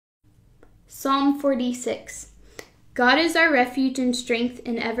Psalm 46. God is our refuge and strength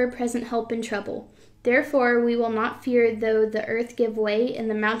and ever-present help in trouble. Therefore we will not fear though the earth give way and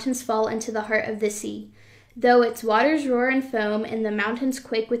the mountains fall into the heart of the sea, though its waters roar and foam and the mountains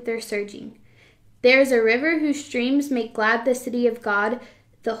quake with their surging. There is a river whose streams make glad the city of God,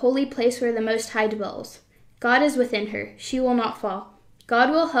 the holy place where the Most High dwells. God is within her, she will not fall. God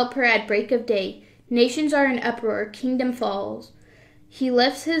will help her at break of day. Nations are in uproar, kingdom falls. He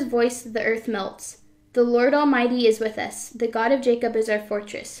lifts his voice, the earth melts. The Lord Almighty is with us. The God of Jacob is our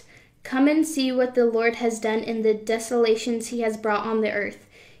fortress. Come and see what the Lord has done in the desolations he has brought on the earth.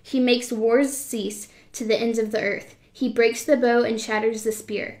 He makes wars cease to the ends of the earth. He breaks the bow and shatters the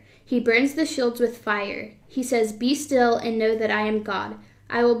spear. He burns the shields with fire. He says, "Be still and know that I am God.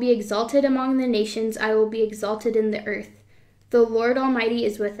 I will be exalted among the nations. I will be exalted in the earth. The Lord Almighty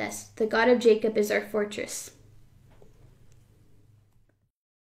is with us. The God of Jacob is our fortress."